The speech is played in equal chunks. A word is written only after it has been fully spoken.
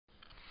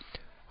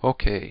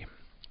Okay,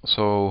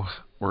 so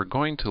we're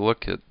going to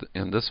look at,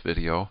 in this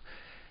video,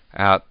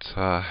 at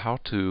how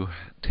to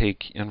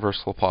take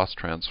inverse Laplace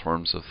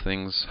transforms of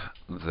things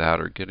that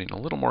are getting a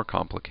little more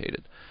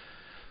complicated.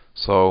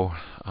 So,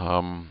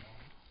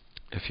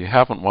 if you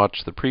haven't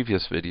watched the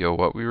previous video,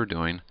 what we were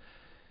doing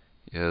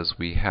is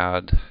we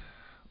had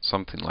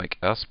something like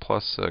s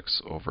plus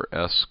 6 over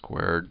s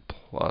squared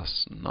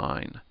plus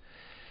 9.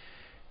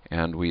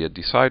 And we had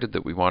decided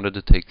that we wanted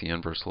to take the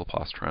inverse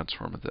Laplace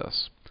transform of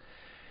this.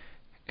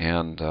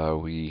 And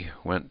we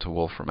went to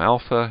Wolfram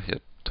alpha.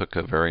 It took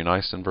a very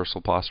nice inverse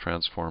Laplace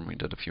transform. We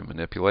did a few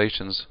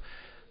manipulations,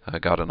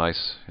 got a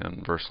nice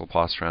inverse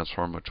Laplace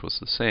transform which was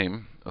the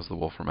same as the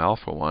Wolfram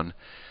alpha one.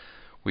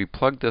 We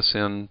plugged this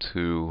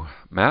into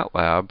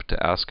MATLAB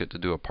to ask it to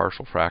do a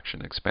partial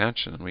fraction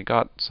expansion, and we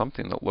got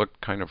something that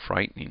looked kind of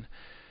frightening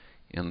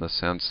in the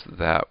sense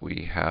that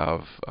we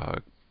have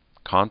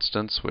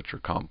constants which are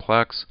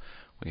complex,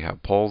 we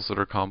have poles that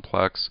are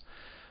complex.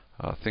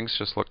 Things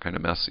just look kind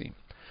of messy.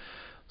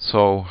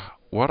 So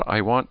what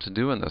I want to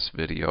do in this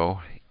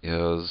video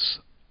is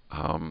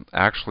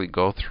actually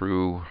go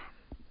through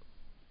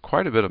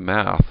quite a bit of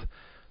math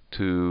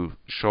to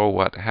show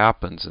what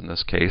happens in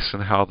this case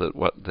and how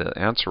what the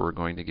answer we're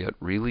going to get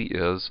really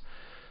is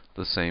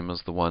the same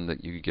as the one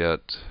that you get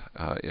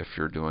if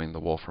you're doing the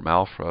Wolfram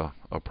alpha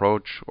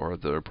approach or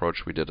the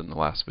approach we did in the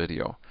last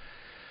video.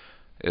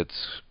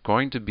 It's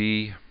going to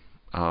be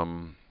a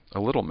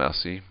little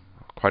messy,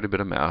 quite a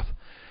bit of math,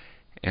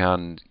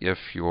 and if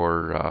you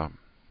are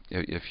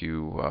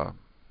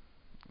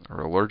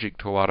allergic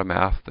to a lot of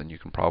math, then you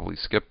can probably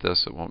skip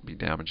this. It won't be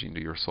damaging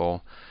to your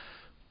soul.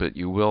 But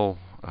you will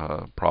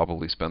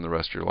probably spend the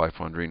rest of your life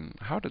wondering,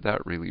 how did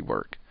that really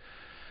work?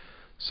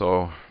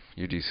 So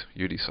you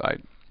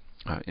decide.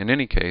 In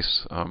any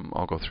case,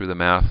 I'll go through the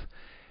math,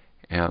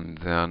 and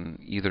then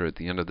either at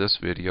the end of this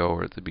video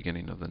or at the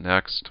beginning of the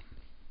next,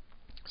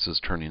 this is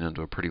turning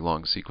into a pretty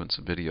long sequence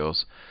of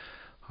videos,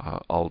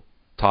 I'll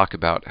talk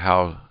about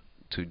how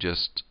to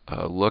just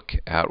look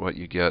at what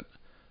you get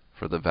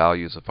for the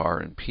values of r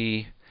and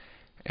p,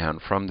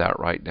 and from that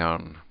write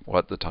down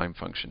what the time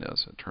function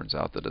is. It turns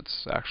out that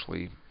it's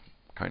actually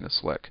kind of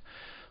slick.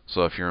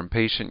 So if you're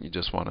impatient, you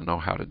just want to know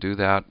how to do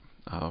that,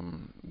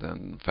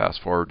 then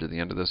fast forward to the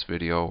end of this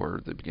video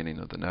or the beginning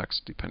of the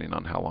next, depending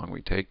on how long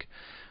we take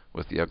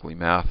with the ugly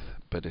math.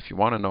 But if you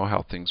want to know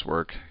how things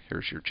work,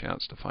 here's your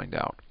chance to find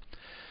out.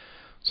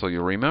 So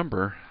you'll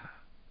remember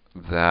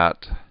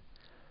that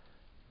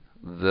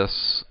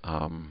this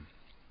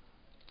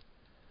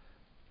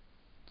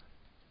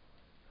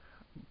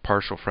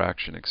partial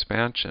fraction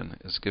expansion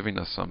is giving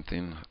us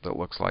something that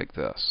looks like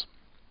this.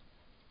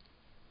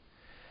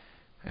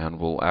 And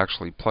we'll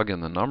actually plug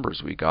in the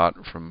numbers we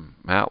got from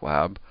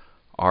MATLAB.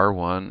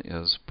 R1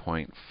 is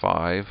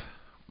 0.5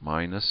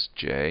 minus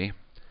j,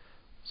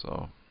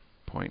 so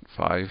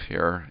 0.5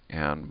 here,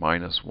 and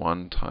minus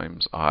 1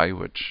 times I,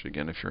 which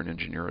again if you're an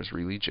engineer is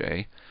really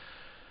j,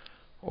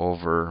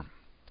 over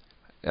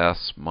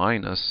s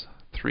minus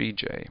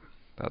 3j.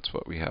 That's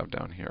what we have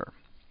down here.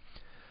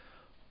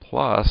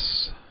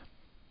 Plus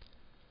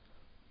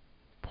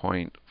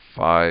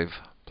 0.5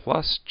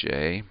 plus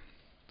j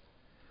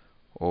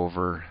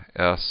over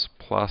s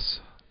plus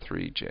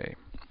 3j.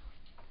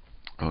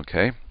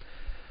 Okay,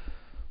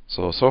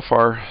 so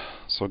far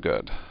so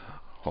good,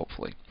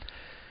 hopefully.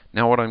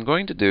 Now what I'm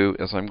going to do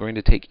is I'm going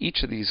to take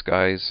each of these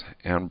guys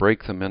and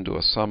break them into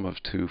a sum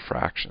of two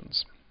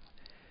fractions.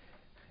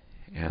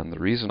 And the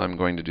reason I'm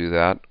going to do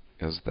that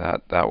is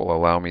that will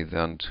allow me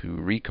then to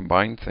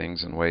recombine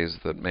things in ways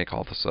that make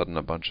all of a sudden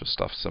a bunch of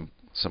stuff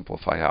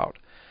simplify out.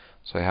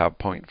 So I have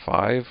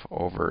 0.5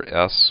 over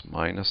s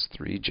minus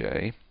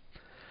 3j,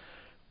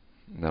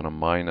 and then a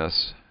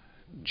minus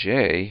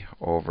j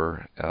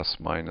over s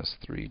minus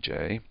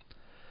 3j,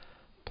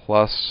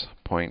 plus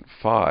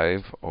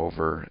 0.5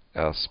 over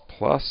s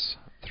plus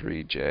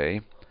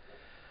 3j,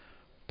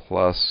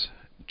 plus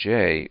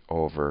j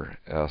over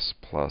s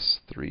plus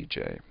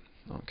 3j.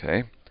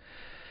 Okay,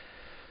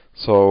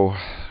 so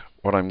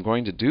what I'm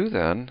going to do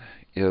then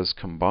is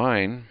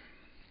combine,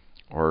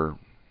 or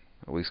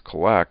at least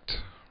collect,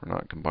 we're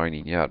not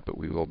combining yet, but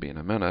we will be in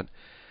a minute,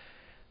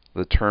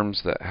 the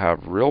terms that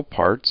have real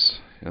parts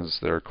as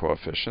their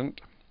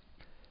coefficient,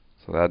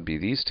 so that'd be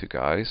these two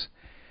guys,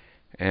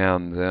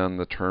 and then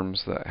the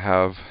terms that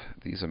have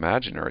these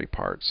imaginary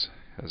parts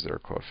as their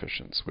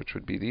coefficients, which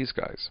would be these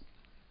guys.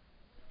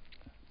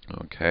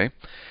 Okay,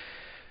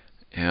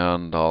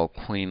 and I'll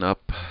clean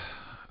up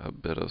a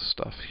bit of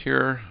stuff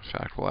here. In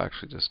fact, we'll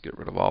actually just get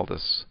rid of all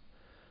this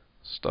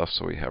stuff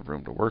so we have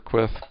room to work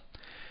with,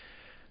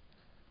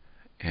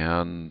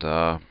 and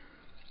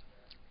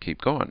keep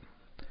going.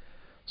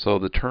 So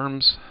the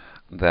terms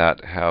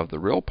that have the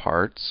real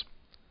parts,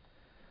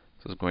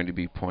 this is going to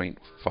be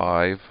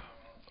 0.5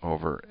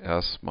 over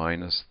s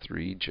minus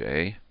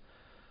 3j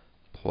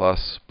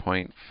plus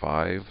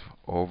 0.5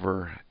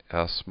 over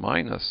s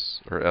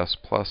minus, or s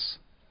plus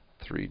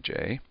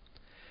 3j.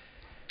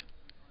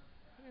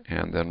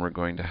 And then we're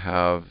going to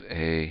have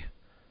a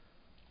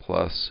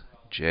plus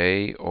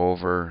j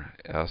over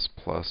s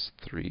plus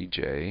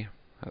 3j,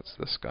 that's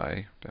this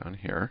guy down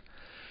here,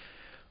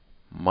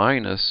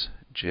 minus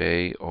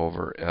j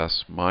over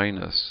s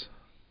minus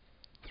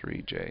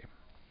 3j.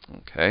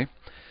 Okay,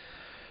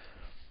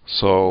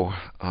 so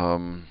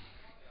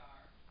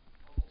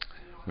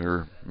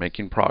we're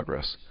making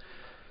progress.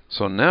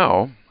 So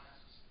now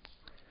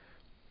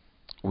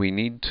we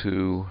need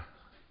to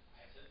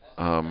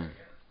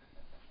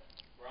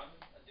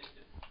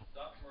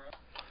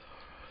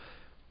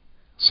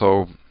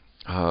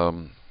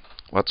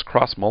let's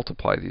cross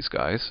multiply these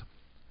guys,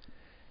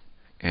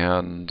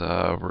 and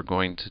we're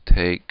going to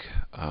take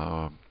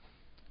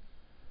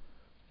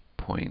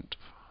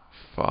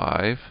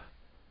 0.5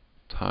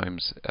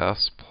 times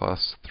s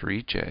plus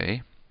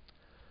 3j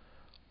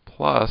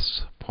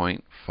plus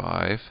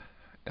 0.5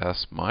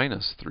 s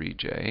minus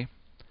 3j.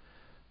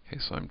 Okay,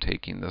 so I'm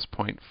taking this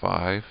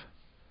 0.5,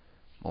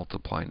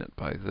 multiplying it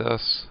by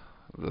this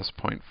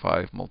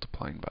 0.5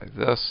 multiplying by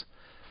this,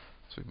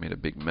 so we've made a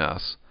big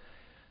mess.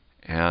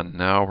 And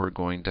now we're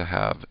going to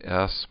have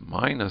s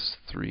minus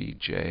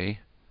 3j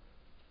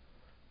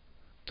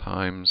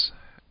times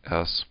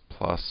s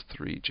plus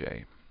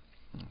 3j.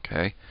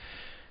 Okay,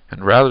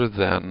 and rather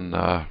than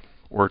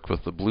work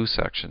with the blue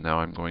section, now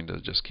I'm going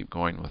to just keep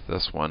going with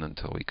this one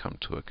until we come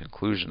to a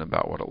conclusion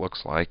about what it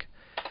looks like,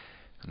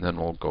 and then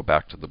we'll go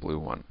back to the blue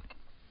one.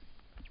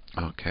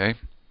 Okay,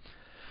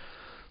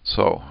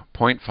 so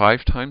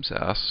 0.5 times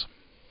s,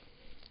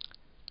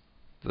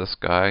 this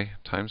guy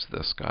times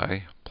this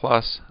guy,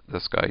 plus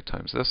this guy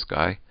times this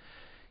guy,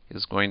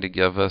 is going to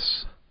give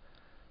us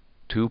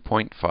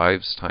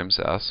 2.5s times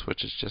s,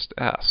 which is just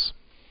s.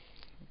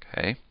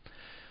 Okay,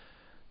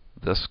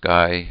 this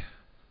guy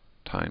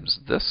times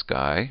this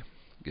guy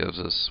gives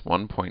us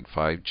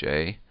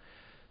 1.5j.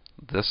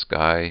 This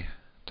guy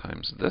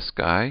times this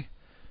guy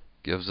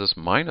gives us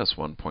minus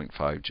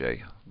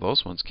 1.5j.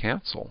 Those ones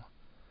cancel,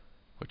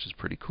 which is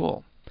pretty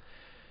cool.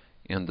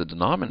 In the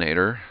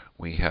denominator,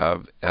 we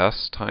have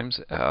s times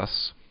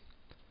s,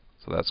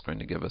 so that's going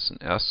to give us an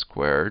s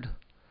squared.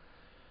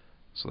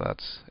 So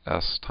that's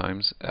s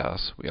times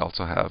s. We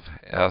also have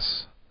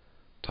s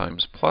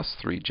times plus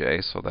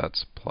 3j, so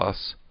that's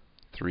plus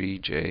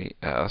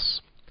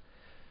 3js.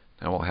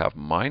 Now we'll have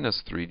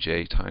minus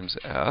 3j times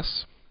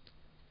s,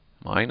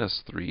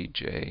 minus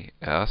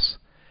 3js,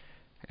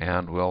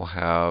 and we'll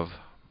have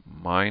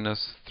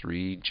minus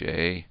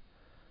 3j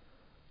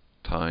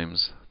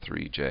times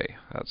 3j.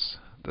 That's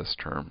this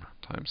term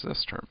times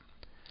this term.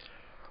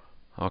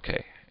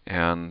 Okay,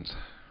 and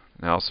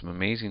now some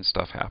amazing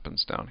stuff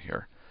happens down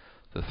here.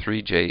 The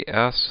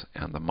 3js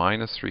and the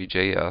minus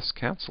 3js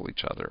cancel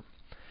each other.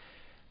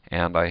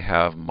 And I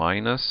have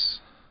minus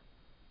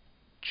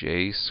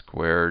j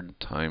squared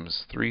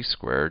times 3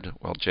 squared.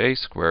 Well, j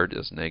squared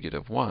is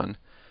 -1,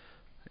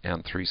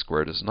 and 3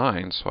 squared is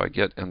 9, so I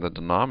get in the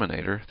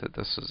denominator that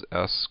this is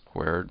s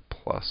squared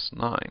plus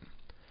 9.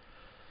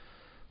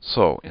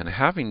 So, in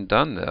having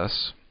done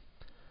this,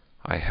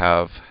 I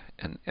have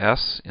an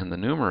s in the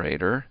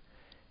numerator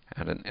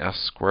and an s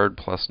squared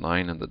plus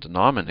 9 in the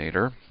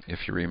denominator.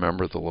 If you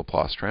remember the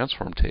Laplace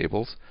transform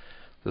tables,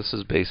 this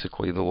is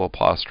basically the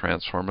Laplace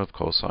transform of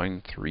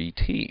cosine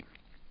 3t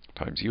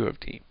times u of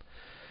t.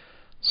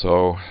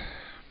 So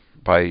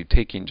by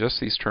taking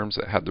just these terms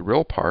that had the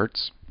real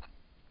parts,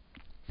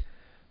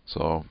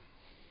 so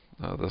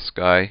this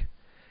guy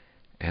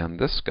and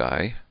this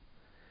guy,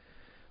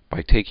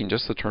 by taking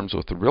just the terms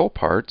with the real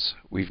parts,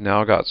 we've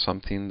now got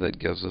something that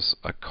gives us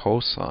a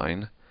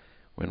cosine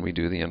when we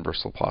do the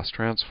inverse Laplace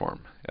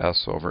transform,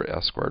 s over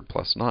s squared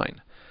plus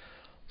 9.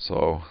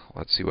 So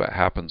let's see what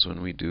happens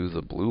when we do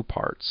the blue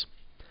parts.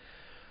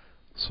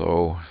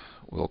 So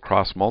we'll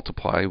cross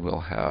multiply.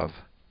 We'll have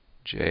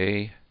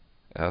j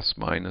s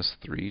minus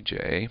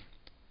 3j.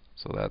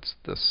 So that's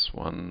this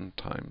one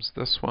times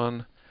this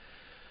one,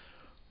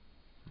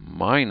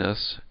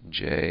 minus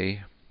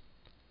j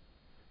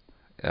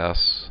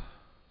s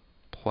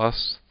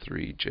plus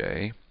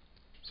 3j.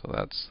 So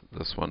that's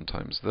this one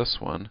times this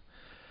one,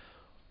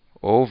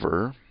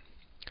 over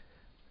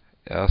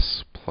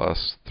s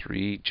plus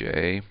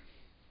 3j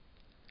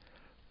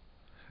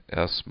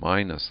s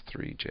minus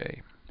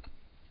 3j.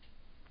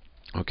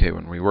 Okay,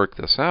 when we work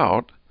this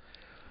out,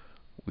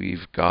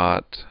 we've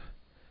got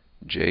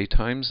j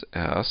times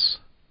s,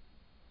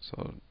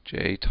 so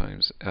j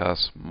times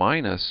s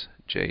minus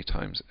j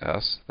times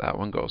s, that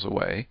one goes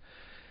away,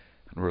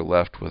 and we're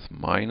left with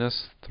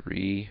minus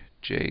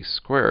 3j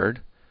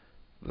squared,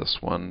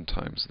 this one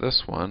times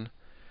this one,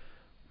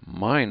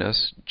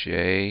 minus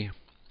j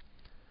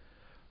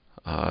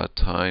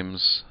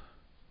times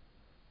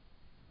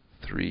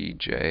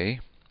 3j.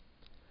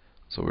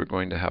 So we're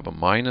going to have a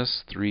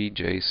minus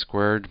 3j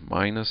squared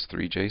minus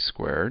 3j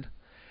squared.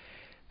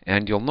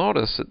 And you'll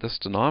notice that this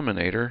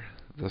denominator,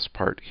 this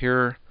part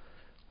here,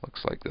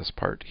 looks like this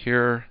part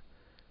here.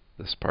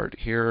 This part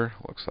here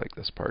looks like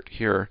this part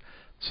here.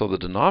 So the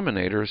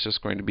denominator is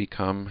just going to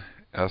become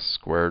s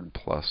squared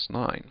plus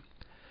 9.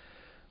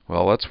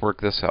 Well, let's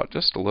work this out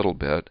just a little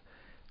bit.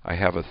 I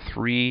have a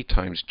 3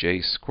 times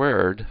j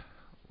squared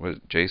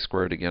j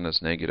squared again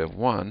is negative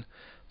 1,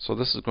 so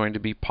this is going to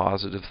be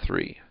positive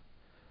 3.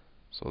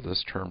 So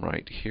this term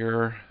right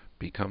here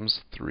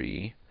becomes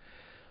 3.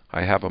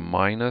 I have a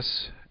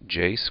minus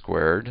j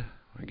squared.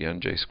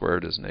 Again, j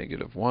squared is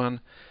negative 1,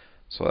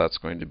 so that's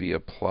going to be a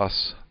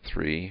plus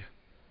 3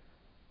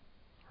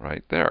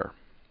 right there.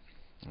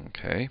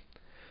 Okay.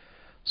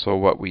 So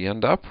what we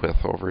end up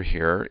with over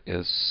here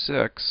is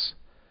 6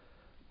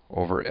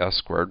 over s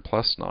squared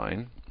plus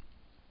 9.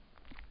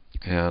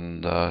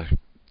 And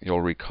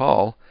you'll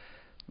recall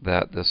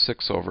that the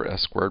 6 over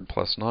s squared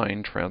plus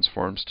 9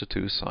 transforms to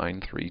 2 sine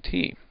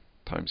 3t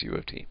times u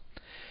of t.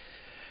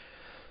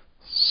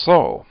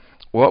 So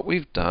what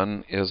we've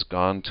done is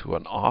gone to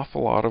an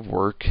awful lot of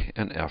work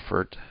and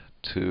effort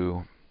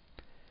to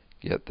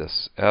get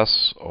this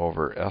s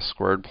over s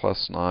squared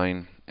plus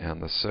 9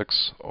 and the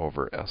 6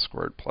 over s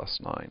squared plus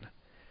 9.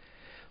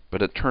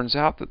 But it turns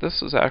out that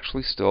this is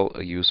actually still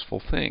a useful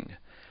thing,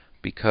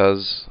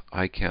 because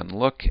I can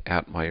look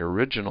at my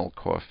original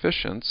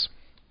coefficients,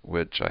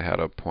 which I had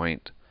a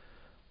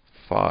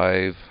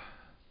 0.5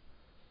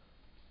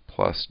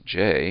 plus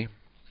j,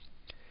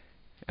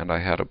 and I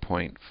had a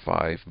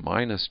 0.5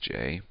 minus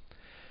j.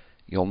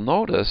 You'll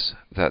notice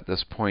that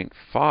this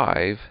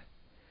 0.5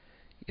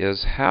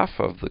 is half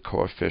of the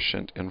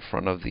coefficient in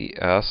front of the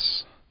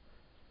s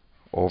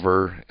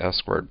over s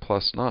squared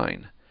plus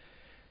 9.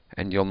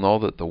 And you'll know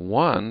that the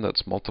 1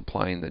 that's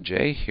multiplying the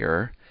j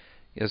here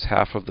is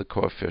half of the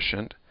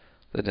coefficient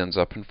that ends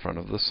up in front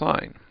of the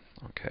sign.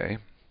 Okay?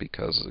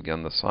 Because,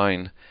 again, the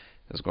sign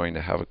is going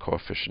to have a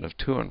coefficient of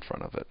 2 in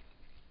front of it.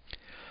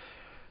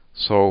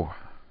 So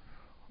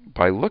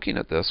by looking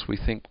at this, we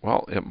think,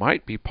 well, it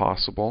might be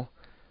possible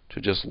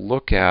to just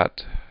look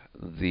at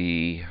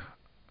the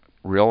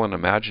real and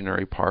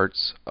imaginary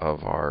parts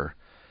of our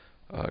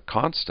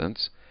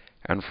constants,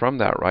 and from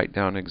that write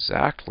down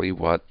exactly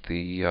what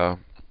the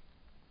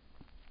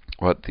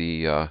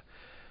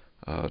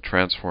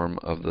transform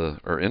of the,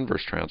 or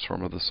inverse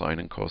transform of the sine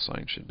and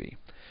cosine should be.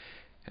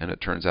 And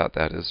it turns out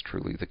that is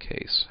truly the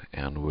case.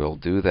 And we'll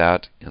do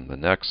that in the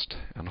next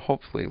and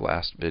hopefully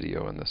last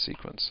video in the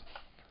sequence.